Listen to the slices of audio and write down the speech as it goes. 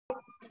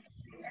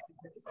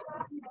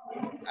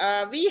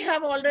We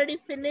have already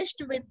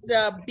finished with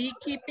the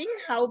beekeeping,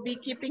 how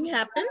beekeeping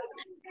happens.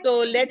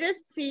 So let us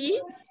see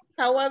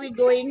how are we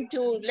going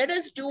to, let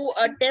us do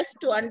a test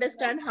to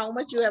understand how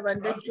much you have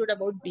understood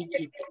about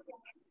beekeeping.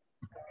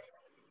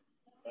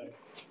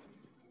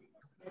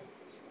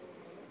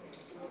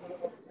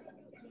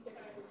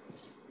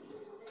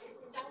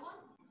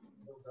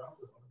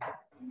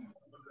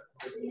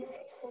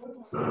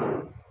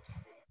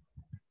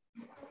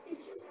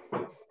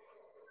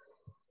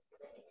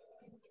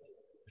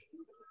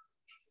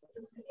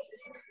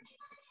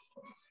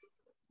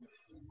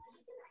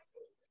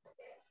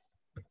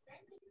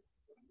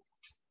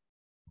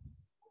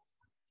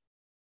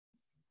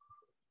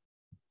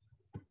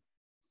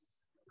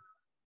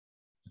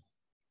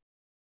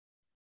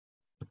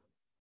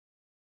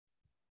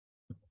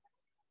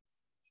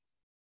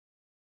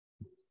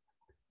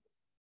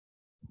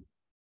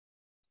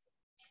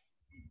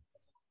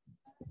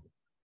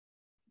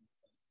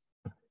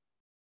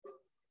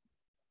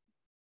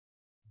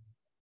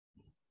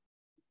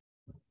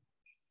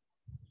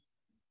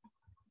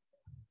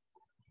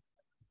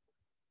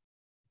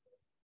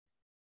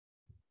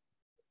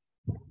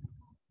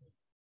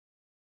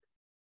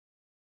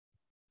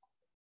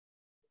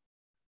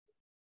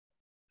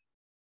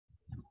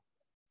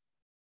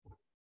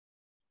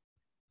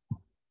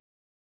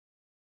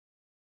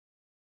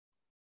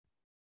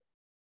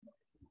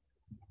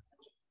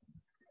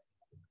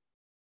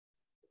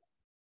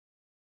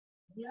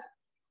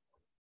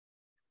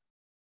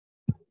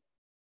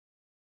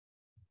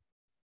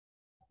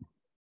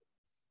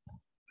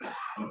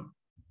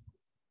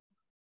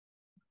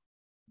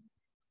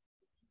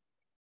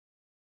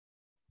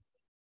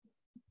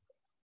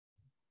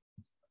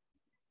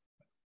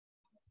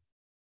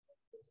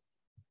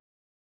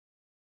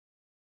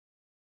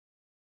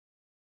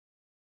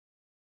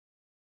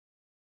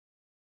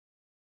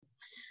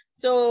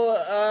 So,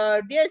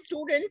 dear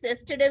students,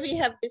 yesterday we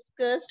have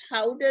discussed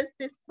how does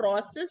this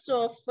process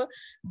of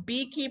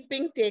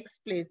beekeeping takes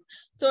place.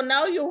 So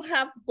now you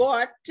have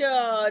got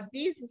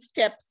these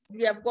steps.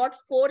 We have got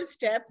 4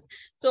 steps.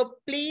 So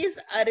please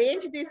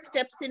arrange these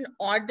steps in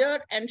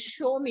order and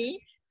show me,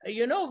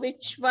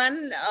 which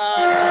one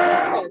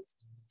comes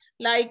first.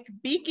 Like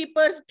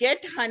beekeepers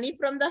get honey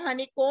from the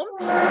honeycomb,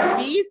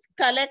 bees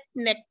collect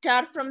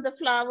nectar from the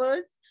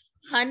flowers,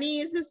 honey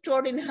is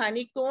stored in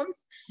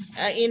honeycombs,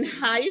 in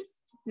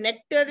hives,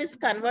 nectar is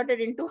converted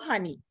into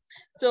honey.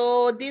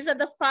 So these are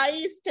the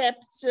 5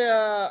 steps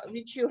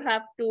which you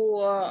have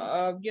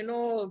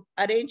to,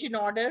 arrange in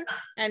order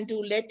and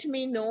to let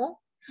me know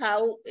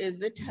how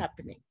is it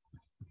happening.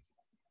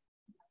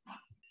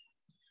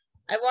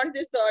 I want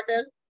this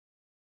order.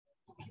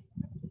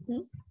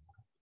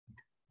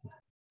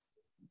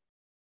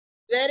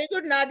 Very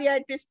good, Nadia.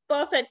 It is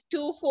perfect.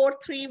 2, 4,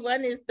 3,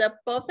 1 is the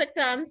perfect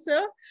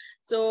answer.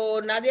 So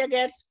Nadia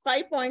gets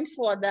 5 points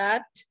for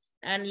that.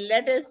 And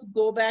let us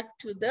go back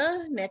to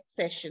the next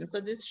session. So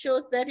this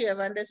shows that you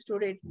have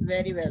understood it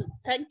very well.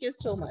 Thank you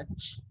so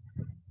much.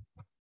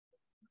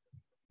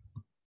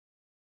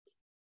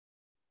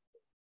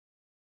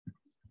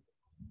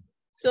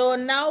 So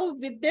now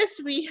with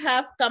this, we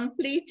have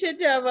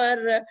completed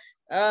our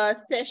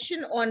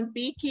session on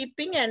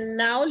beekeeping. And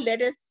now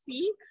let us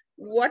see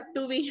what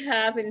do we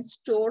have in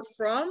store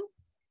from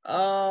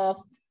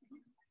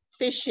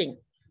fishing.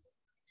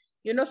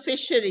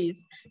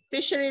 Fisheries.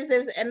 Fisheries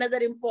is another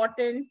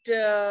important,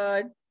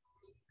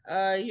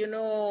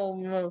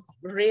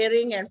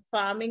 rearing and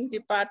farming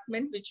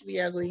department, which we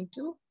are going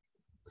to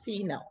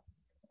see now.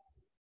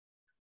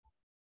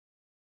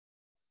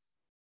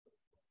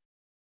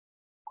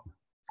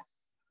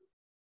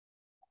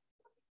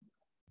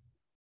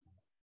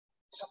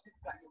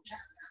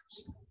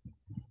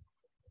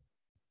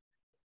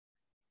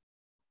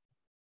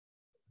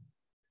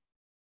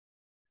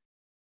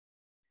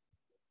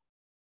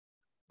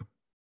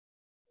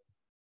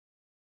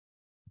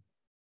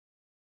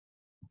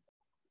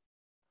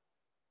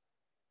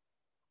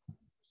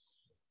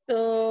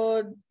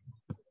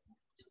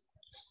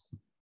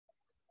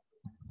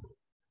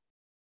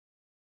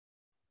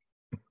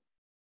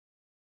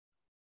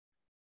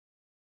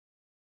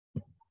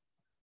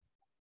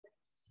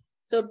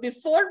 So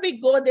before we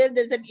go there,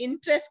 there's an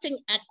interesting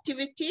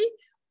activity.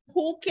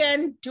 Who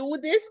can do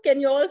this?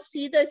 Can you all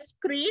see the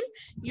screen?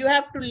 You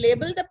have to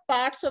label the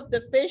parts of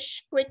the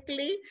fish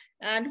quickly,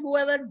 and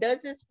whoever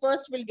does this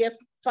first will get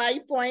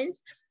 5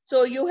 points.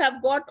 So you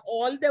have got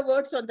all the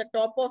words on the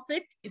top of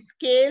it: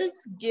 scales,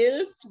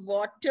 gills,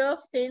 water,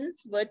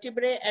 fins,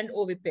 vertebrae, and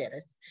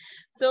oviparous.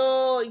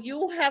 So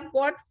you have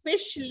got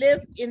fish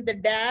live in the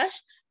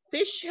dash,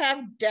 fish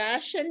have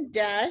dash and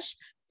dash,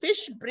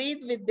 fish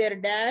breathe with their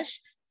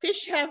dash,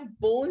 fish have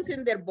bones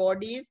in their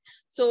bodies,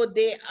 so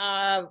they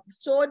are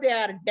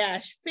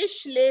dash.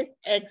 Fish lays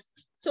eggs,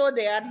 so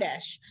they are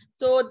dash.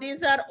 So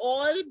these are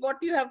all what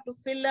you have to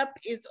fill up.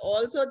 Is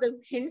also the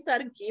hints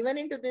are given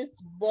into this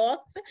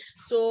box.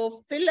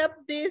 So fill up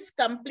this,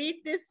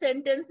 complete these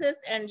sentences,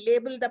 and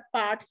label the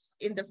parts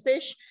in the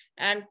fish,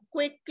 and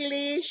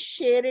quickly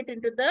share it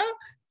into the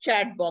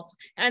chat box.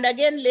 And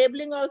again,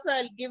 labeling also,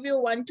 I'll give you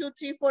 1, 2,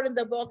 3, 4 in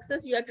the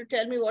boxes. You have to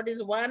tell me what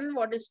is 1,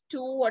 what is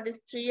 2, what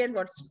is 3, and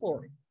what's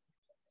 4.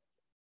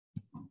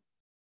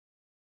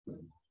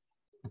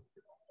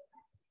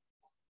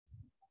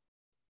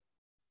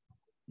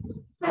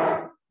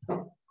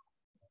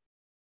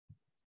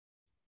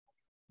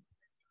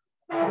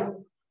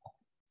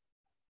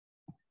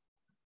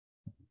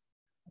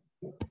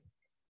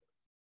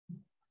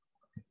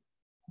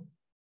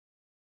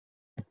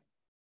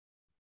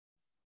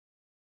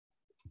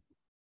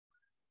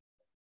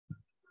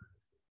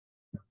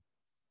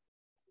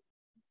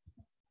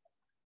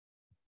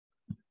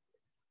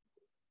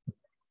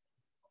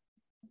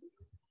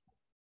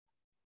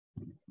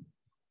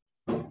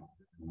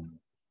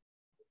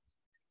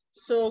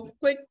 So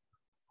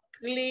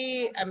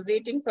quickly, I'm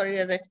waiting for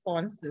your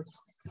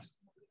responses.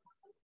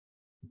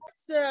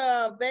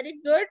 Very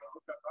good.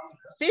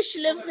 Fish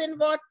lives in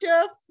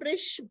water.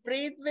 Fish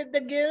breathe with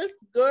the gills.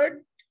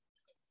 Good.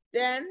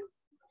 Then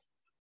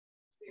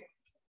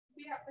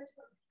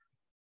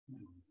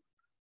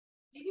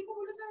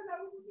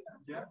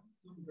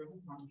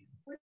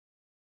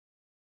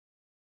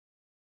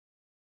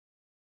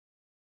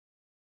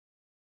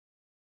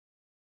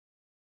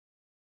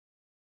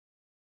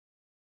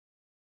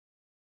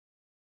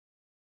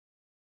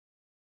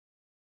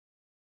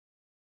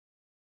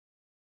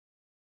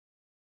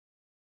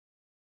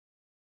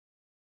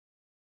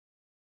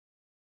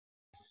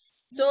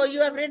so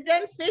you have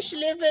written fish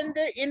live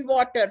in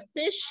water.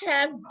 Fish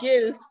have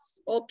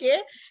gills. Okay.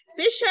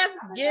 Fish have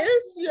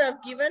gills. You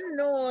have given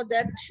no,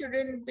 that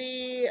shouldn't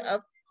be a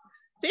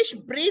fish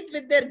breathe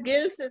with their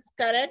gills is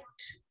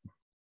correct.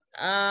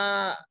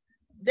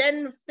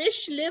 Then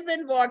fish live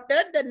in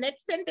water. The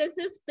next sentence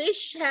is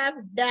fish have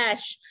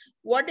dash.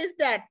 What is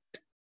that?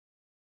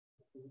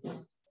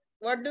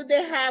 What do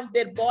they have?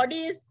 Their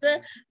bodies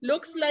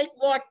looks like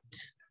what?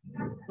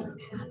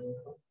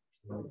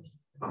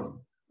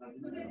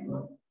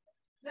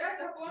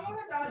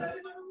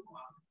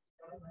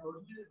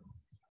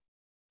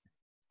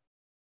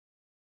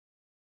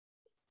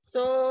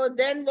 So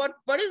then what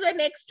is the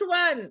next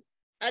one?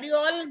 Are you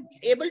all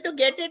able to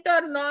get it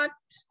or not?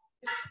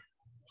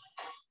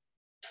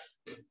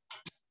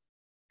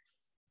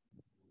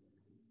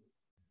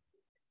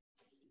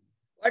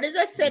 What is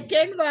the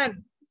second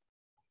one?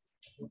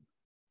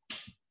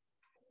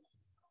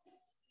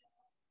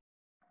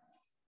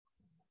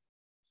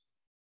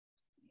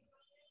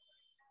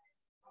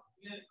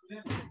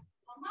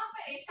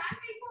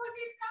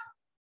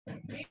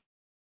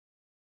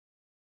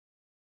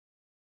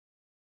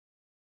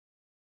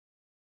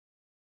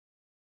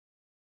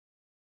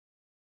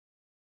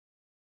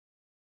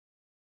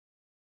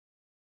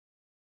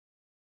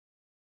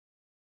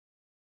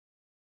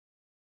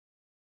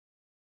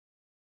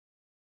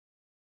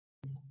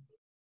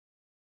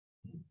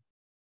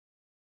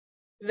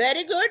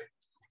 Very good.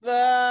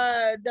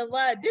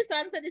 This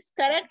answer is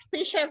correct.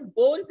 Fish have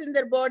bones in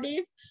their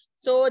bodies,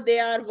 so they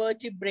are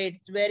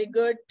vertebrates. Very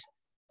good.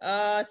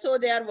 So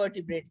they are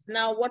vertebrates.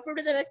 Now, what would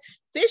be the next?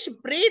 Fish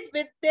breathe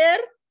with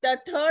the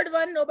third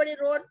one nobody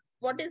wrote.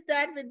 What is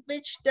that with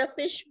which the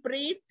fish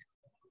breathe?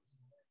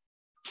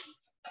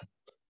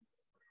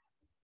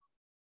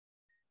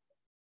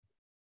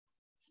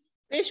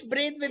 Fish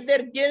breathe with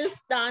their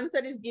gills. The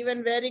answer is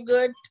given. Very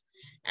good.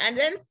 And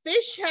then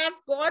fish have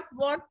got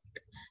what?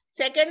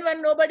 Second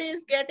one nobody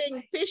is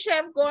getting. Fish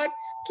have got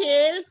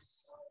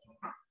scales.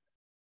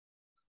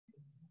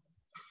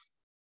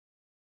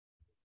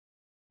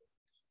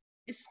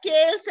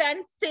 Scales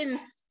and fins.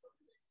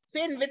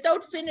 Fin,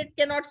 without fin it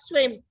cannot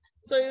swim.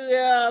 So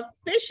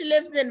fish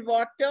lives in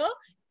water.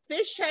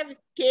 Fish have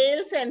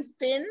scales and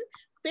fin.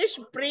 Fish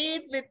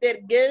breathe with their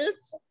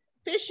gills.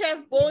 Fish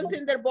have bones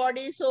in their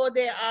body, so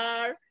they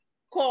are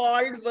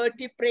called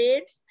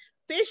vertebrates.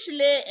 Fish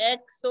lay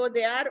eggs, so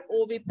they are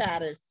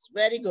oviparous.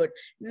 Very good.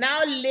 Now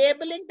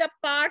labeling the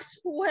parts.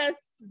 Who has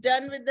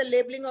done with the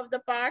labeling of the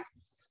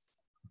parts?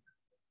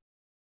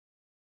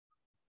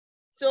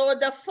 So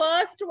the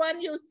first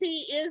one you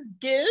see is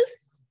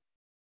gills.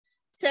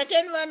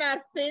 Second one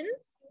are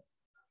fins.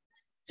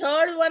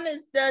 Third one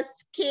is the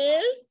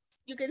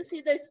scales. You can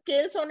see the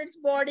scales on its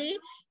body.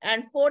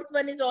 And fourth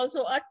one is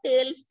also a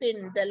tail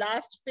fin, the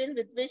last fin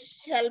with which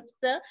helps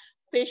the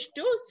fish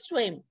to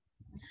swim.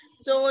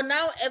 So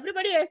now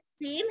everybody has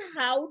seen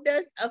how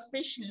does a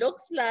fish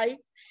looks like,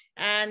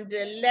 and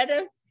let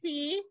us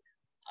see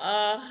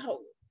how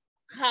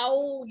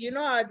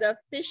the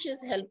fish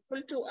is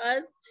helpful to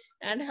us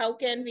and how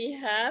can we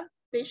have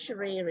fish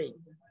rearing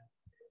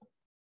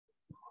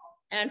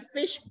and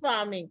fish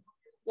farming.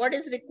 What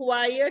is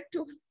required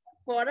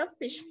for a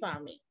fish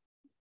farming?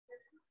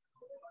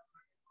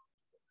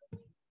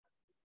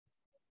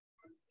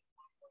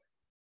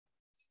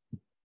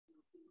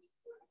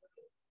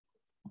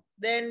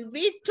 Then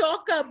we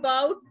talk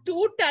about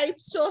two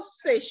types of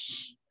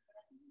fish.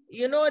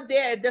 You know,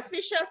 the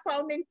fish are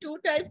found in two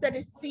types, that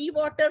is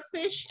seawater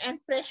fish and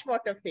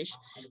freshwater fish.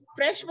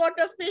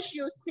 Freshwater fish,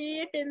 you see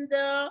it in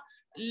the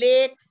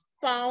lakes,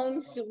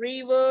 ponds,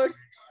 rivers.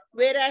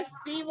 whereas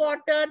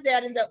seawater, they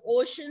are in the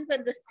oceans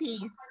and the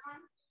seas.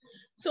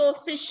 So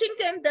fishing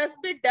can thus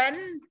be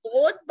done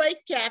both by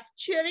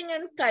capturing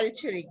and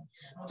culturing.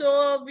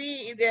 So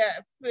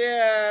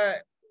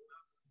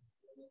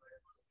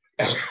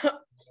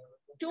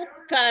to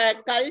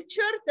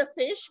culture the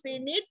fish, we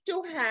need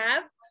to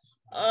have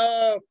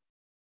a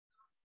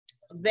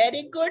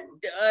very good,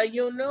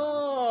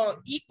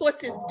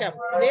 ecosystem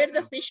where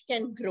the fish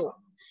can grow.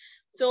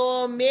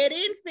 So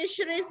marine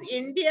fisheries,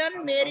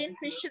 Indian marine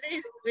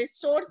fisheries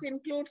resource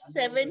includes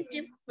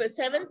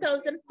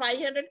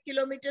 7,500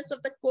 kilometers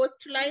of the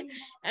coastline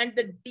and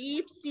the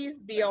deep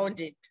seas beyond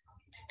it.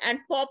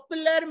 And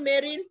popular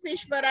marine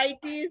fish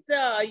varieties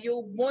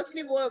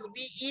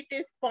we eat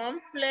is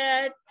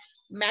pomfret,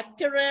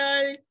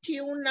 mackerel,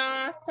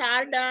 tuna,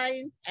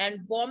 sardines,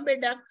 and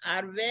Bombay duck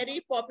are very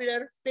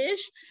popular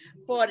fish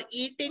for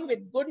eating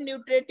with good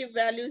nutritive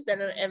values that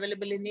are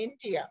available in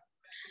India.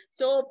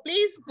 So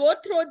please go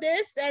through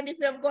this, and if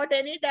you have got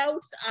any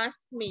doubts,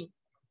 ask me.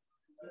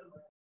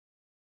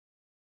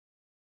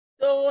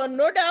 So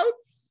no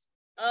doubts,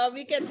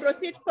 we can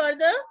proceed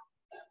further.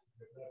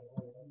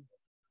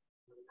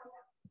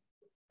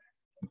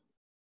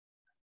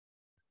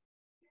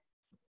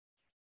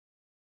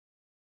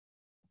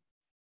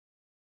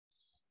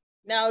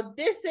 Now,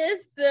 this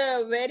is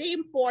very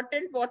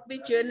important what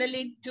we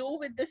generally do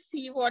with the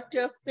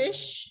seawater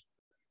fish.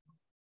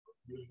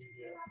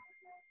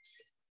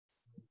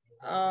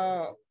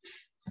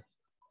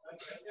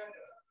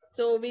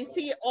 So we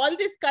see all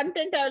this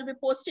content, I will be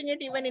posting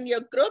it even in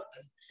your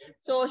groups.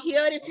 So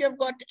here, if you have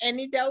got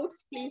any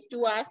doubts, please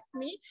do ask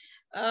me.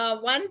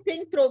 One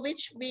thing through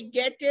which we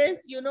get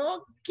is,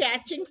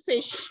 catching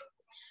fish.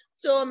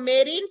 So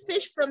marine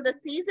fish from the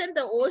seas and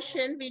the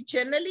ocean, we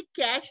generally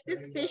catch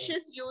these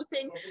fishes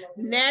using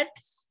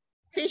nets,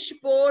 fish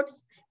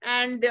boats,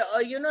 and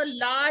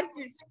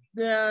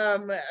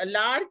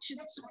large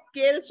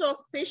scales of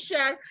fish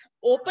are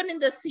open in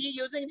the sea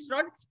using, it's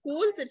not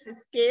schools, it's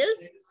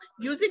scales,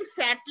 using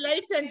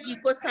satellites and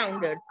eco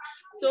sounders.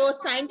 So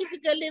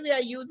scientifically, we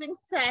are using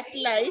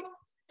satellites,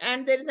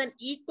 and there is an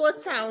eco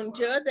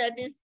sounder that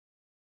is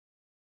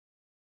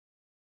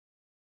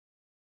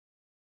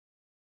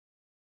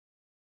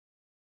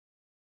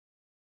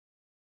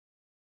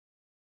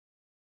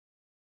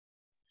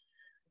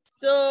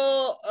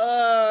so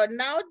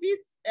now these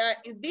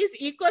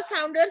eco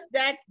sounders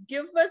that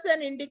give us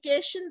an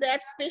indication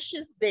that fish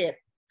is there.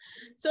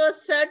 So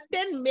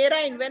certain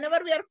marine, whenever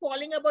we are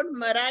calling about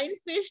marine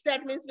fish,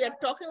 that means we are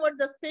talking about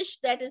the fish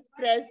that is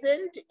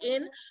present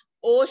in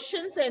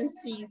oceans and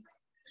seas.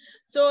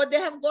 So they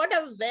have got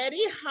a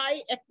very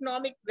high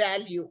economic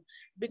value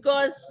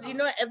because,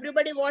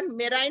 everybody wants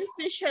marine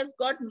fish has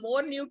got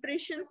more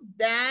nutrition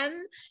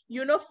than,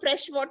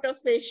 freshwater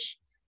fish.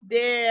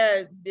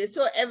 There is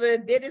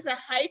a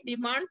high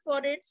demand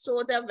for it,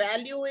 so the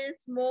value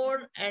is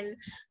more. And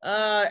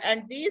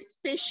these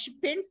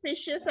fin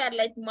fishes are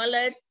like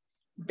mullets,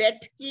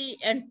 betki,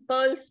 and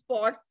pearl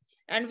spots.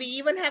 And we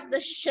even have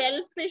the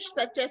shellfish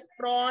such as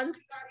prawns,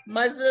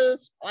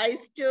 mussels,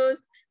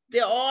 oysters. We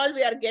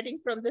are getting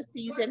from the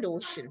seas and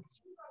oceans.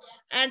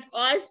 And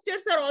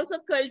oysters are also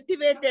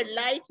cultivated,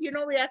 like, we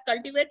are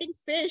cultivating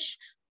fish.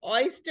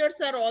 Oysters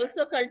are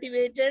also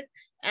cultivated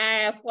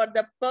for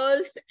the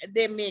pearls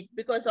they make,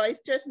 because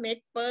oysters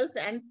make pearls,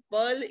 and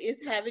pearl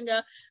is having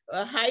a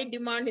high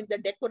demand in the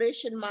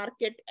decoration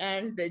market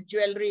and the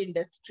jewelry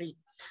industry.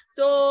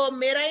 So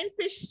marine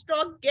fish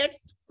stock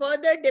gets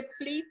further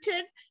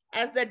depleted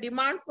as the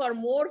demand for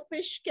more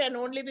fish can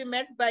only be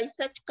met by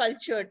such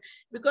cultured,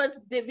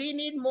 because we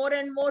need more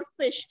and more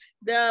fish.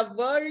 The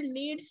world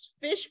needs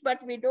fish, but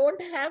we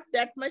don't have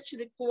that much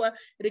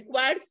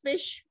required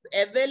fish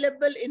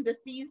available in the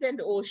seas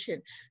and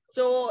ocean.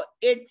 So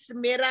this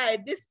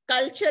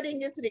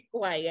culturing is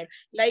required.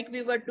 Like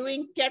we were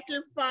doing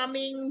cattle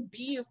farming,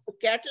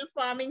 cattle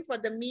farming for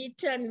the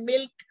meat and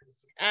milk.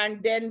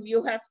 And then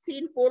you have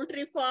seen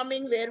poultry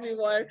farming where we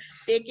were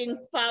taking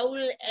fowl,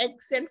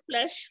 eggs, and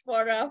flesh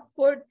for our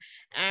food,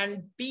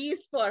 and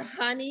bees for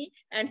honey.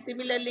 And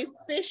similarly,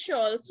 fish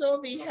also,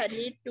 we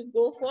need to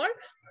go for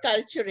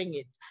culturing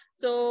it.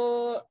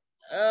 So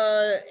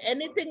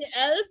anything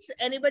else?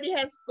 Anybody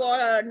has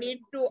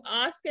need to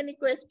ask any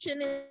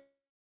question?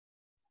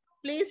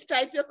 Please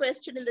type your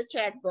question in the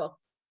chat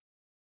box.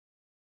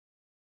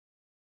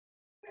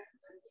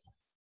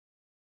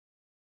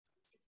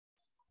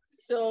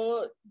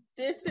 So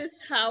this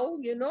is how,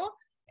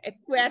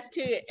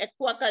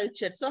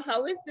 aquaculture. So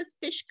how is this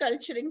fish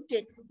culturing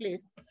takes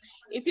place?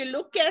 If you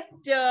look at,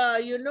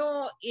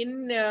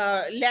 in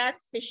land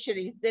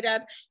fisheries, there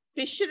are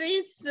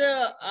fisheries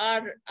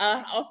are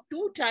of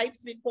two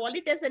types. We call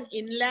it as an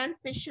inland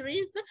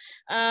fisheries.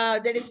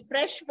 There is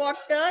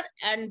freshwater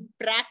and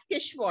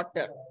brackish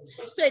water.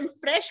 So in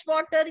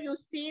freshwater, you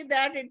see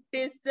that it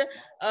is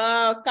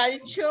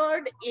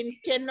cultured in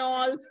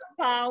canals,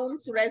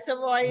 ponds,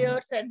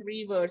 reservoirs, and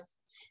rivers.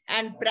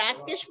 And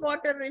brackish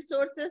water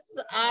resources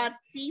are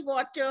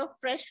seawater,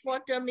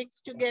 freshwater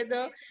mixed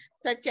together,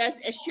 such as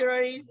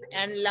estuaries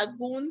and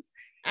lagoons.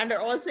 and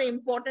are also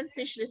important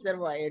fish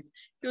reservoirs.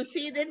 To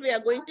see that, we are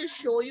going to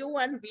show you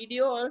one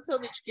video also,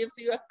 which gives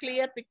you a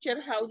clear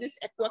picture how this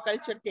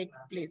aquaculture takes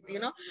place. You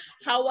know,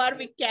 how are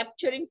we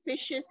capturing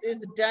fishes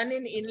is done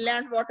in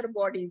inland water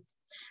bodies,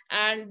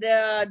 and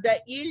the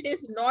yield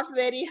is not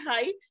very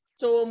high.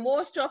 So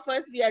most of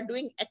us, we are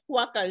doing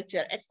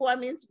aquaculture. Aqua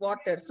means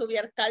water. So we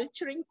are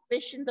culturing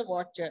fish in the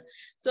water.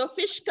 So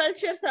fish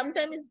culture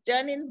sometimes is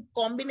done in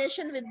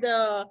combination with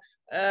the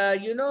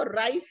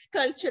rice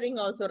culturing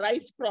also,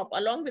 rice crop,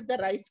 along with the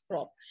rice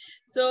crop.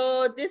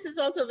 So this is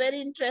also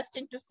very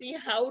interesting to see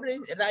how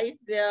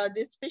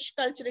this fish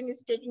culturing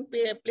is taking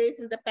place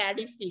in the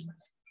paddy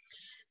fields.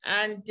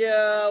 And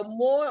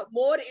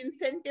more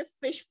incentive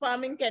fish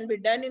farming can be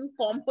done in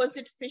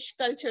composite fish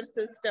culture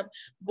system.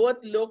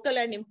 Both local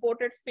and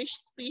imported fish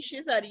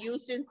species are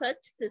used in such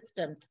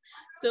systems.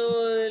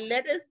 So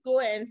let us go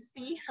and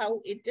see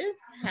how it is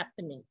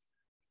happening.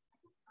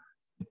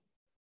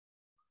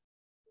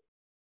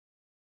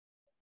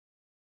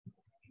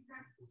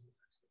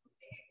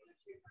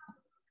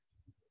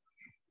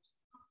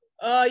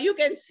 You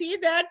can see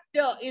that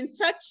in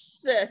such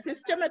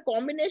system, a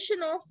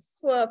combination of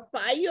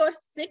 5 or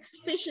 6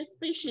 fish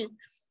species.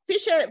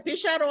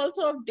 Fish are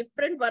also of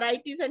different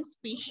varieties and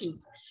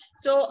species.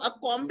 So a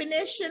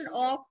combination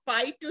of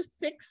 5 to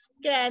 6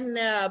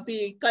 can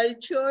be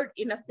cultured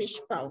in a fish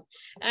pound.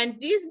 And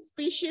these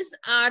species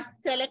are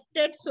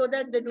selected so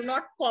that they do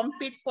not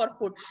compete for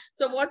food.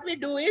 So what we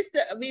do is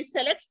we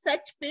select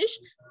such fish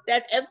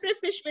that every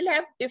fish will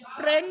have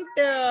different,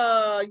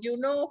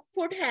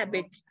 food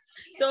habits.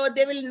 So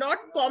they will not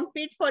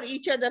compete for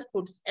each other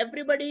foods.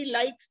 Everybody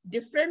likes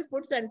different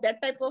foods and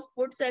that type of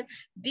foods, and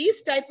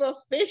these type of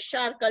fish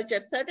are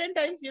cultured. Certain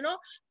times,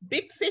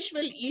 big fish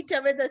will eat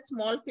away the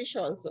small fish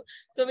also.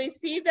 So we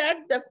see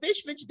that the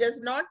fish which does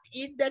not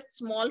eat that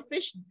small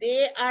fish,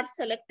 they are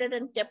selected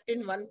and kept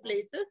in one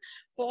place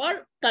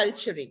for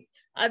culturing.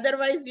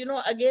 Otherwise,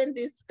 again,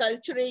 this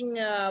culturing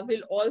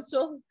will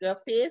also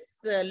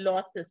face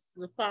losses.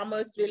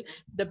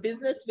 The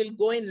business will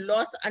go in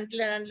loss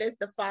until and unless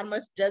the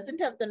farmers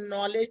doesn't have the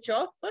knowledge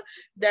of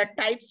the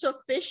types of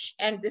fish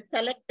and they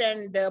select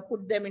and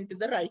put them into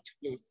the right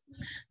place.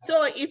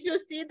 So if you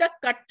see, the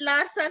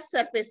cutlars are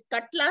surface.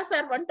 Cutlars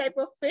are one type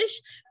of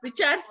fish which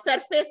are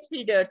surface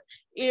feeders.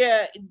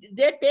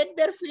 They take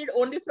their feed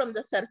only from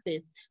the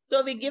surface.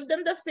 So we give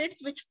them the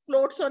feeds which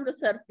floats on the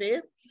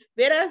surface,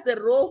 whereas the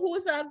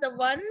rohus are the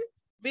one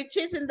which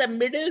is in the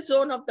middle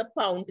zone of the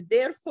pound.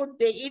 Their food,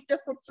 they eat the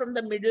food from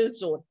the middle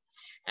zone.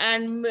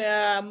 And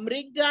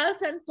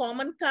mriggals and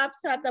common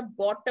carps are the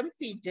bottom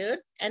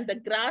feeders, and the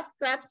grass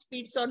crabs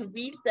feeds on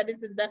weeds, that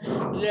is in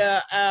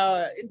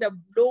the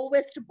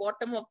lowest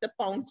bottom of the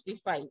ponds we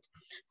find.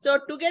 So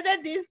together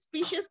these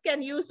species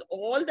can use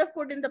all the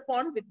food in the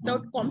pond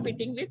without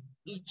competing with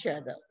each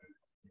other.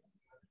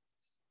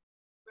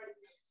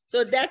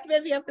 So that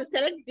way we have to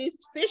select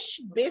these fish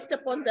based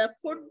upon the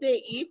food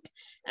they eat,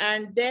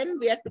 and then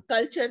we have to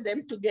culture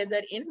them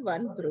together in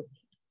one group.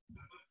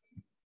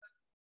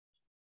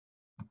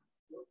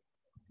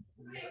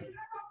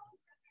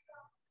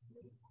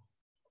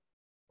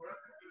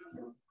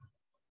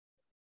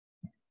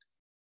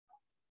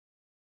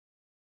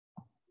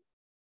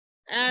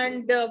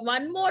 And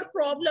one more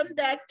problem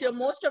that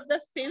most of the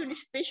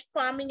fish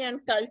farming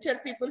and culture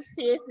people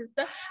face is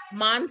the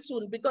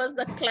monsoon, because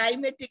the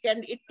climatic,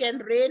 and it can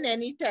rain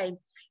anytime.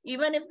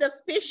 Even if the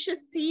fish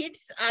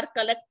seeds are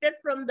collected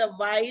from the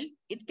wild,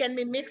 it can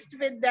be mixed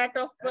with that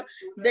of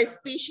the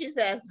species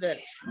as well.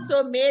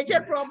 So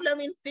major problem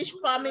in fish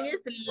farming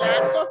is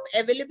lack of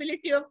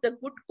availability of the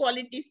good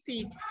quality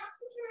seeds.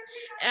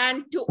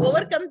 And to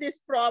overcome these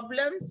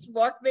problems,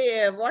 what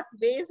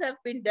ways have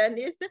been done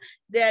is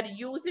they are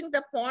using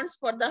the ponds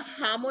for the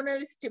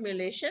hormonal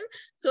stimulation,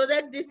 so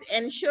that this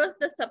ensures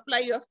the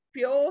supply of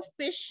pure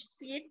fish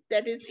seed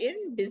that is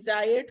in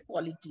desired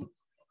qualities.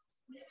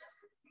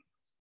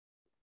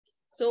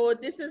 So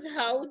this is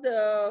how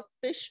the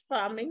fish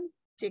farming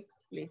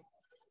takes place.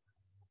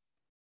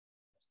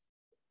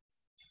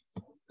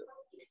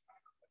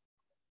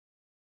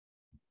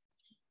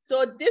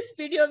 So this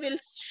video will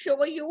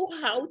show you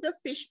how the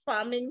fish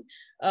farming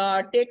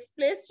takes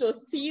place. So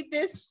see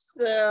this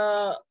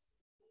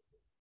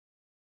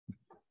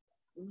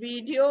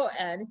video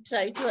and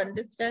try to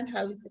understand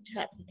how is it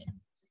happening.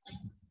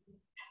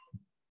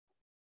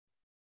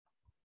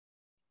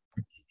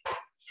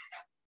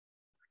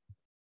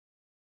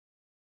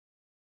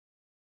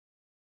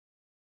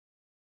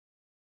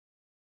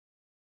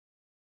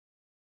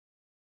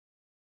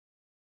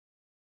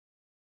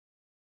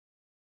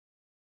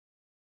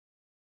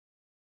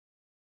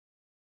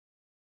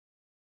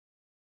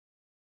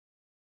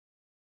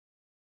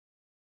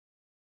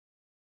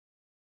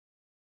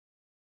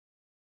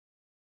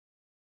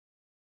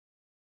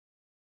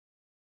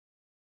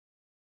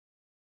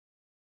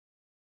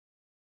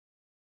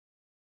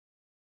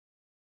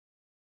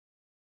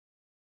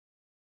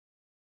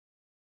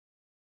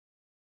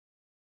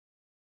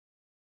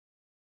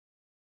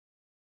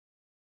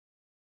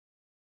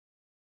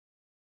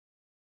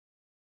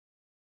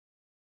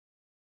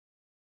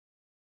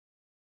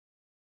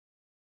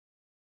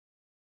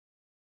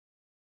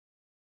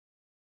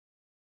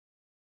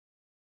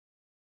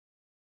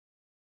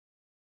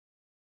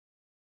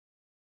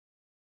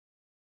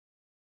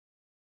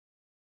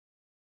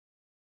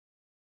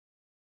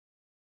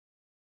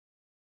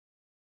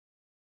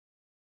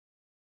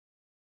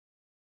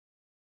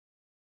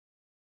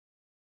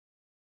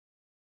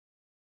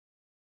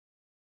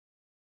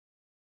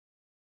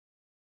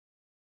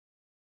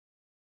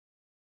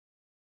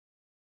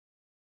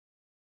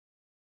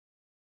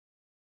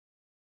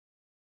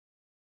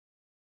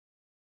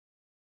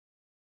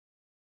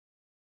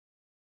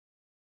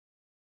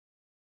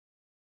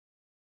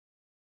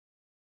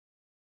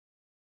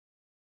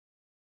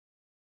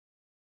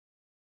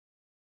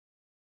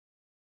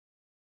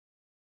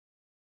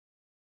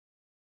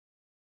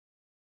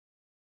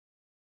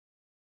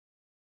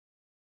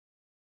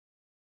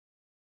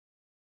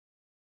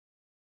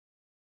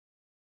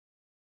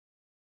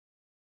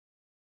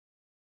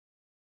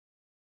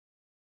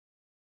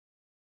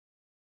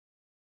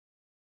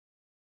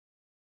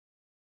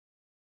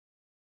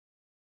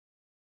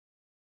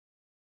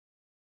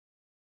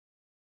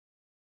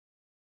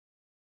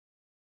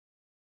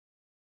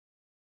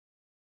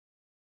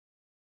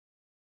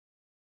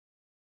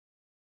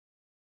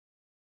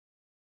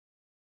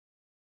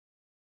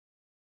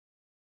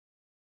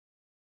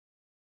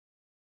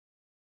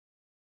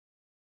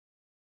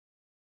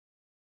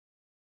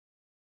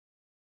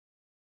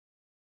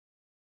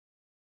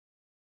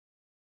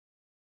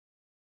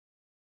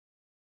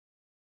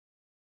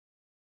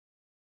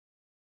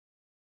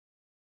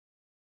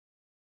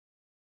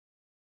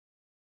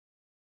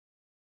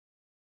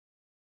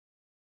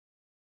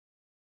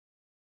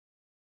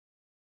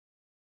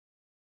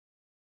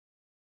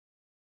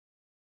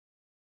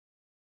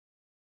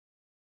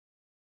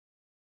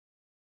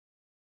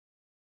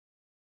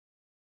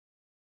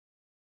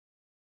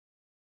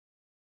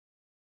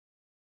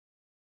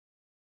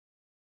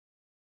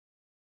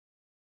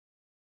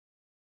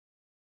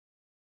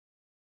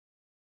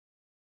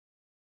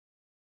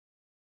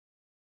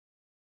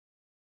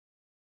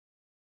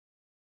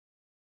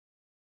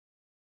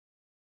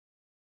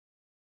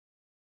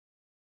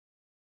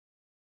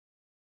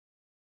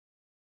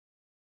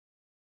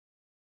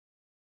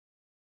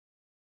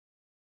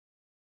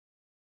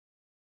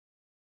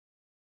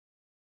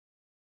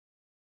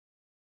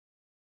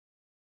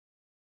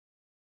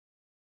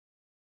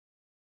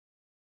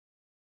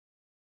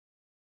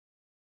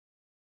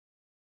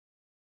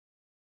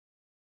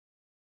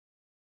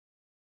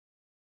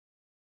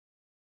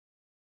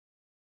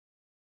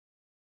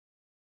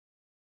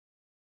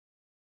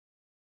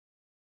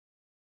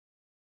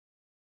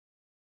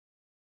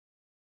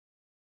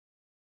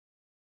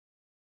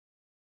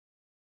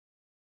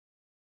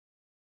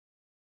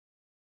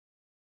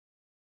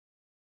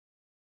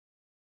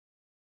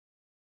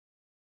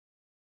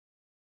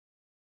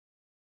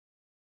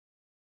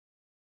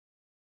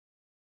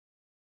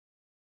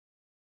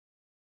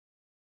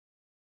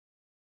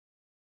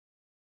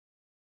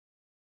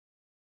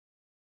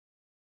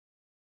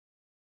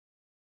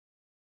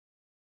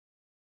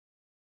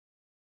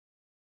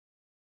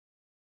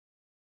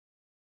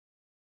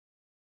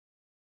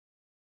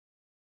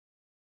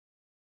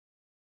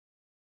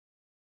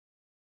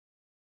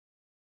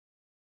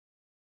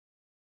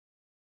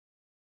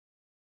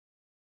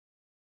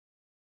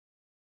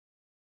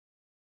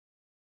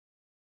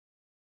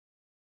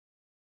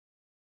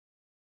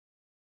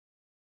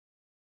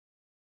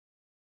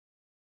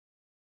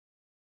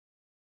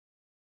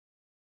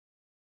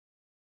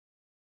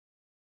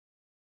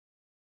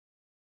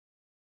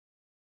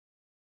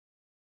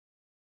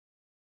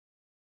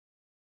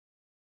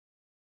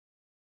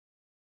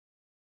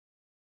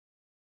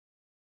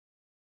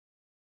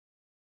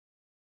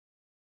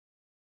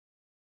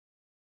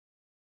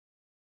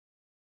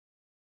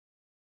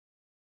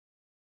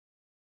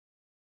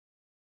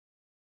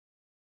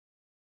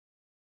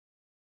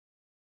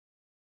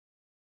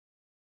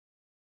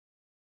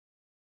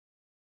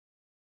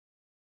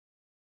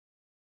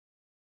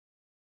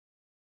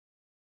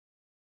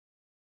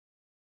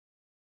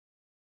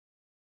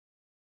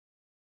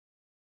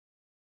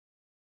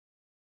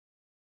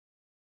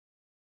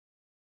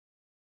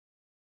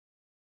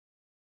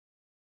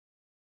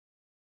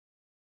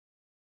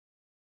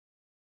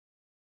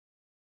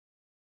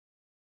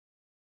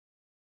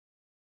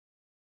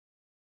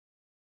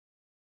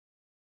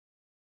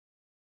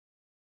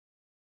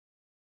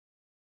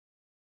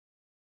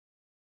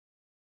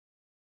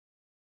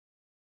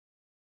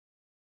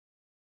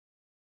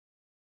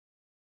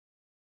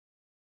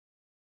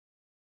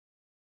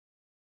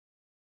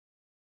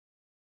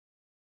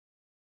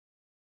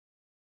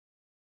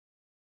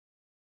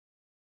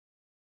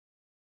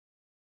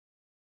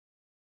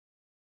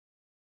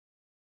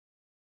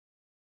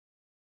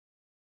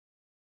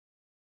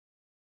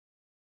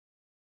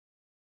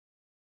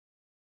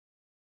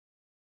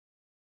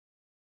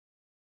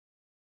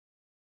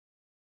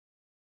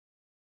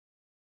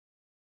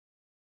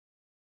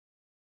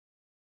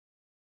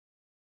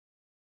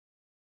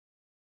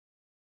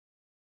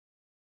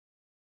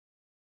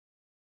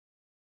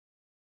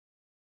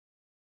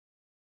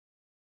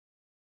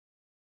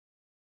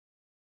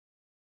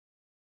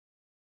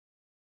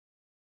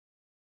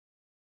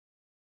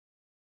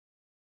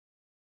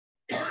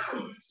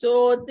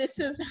 So this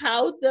is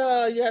how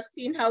you have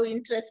seen how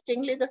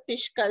interestingly the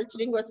fish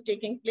culturing was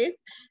taking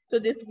place. So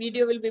this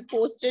video will be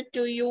posted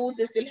to you.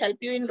 This will help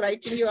you in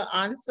writing your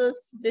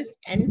answers. This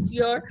ends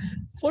your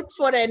Food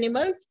for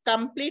Animals.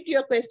 Complete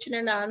your question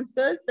and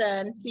answers,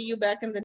 and see you back in the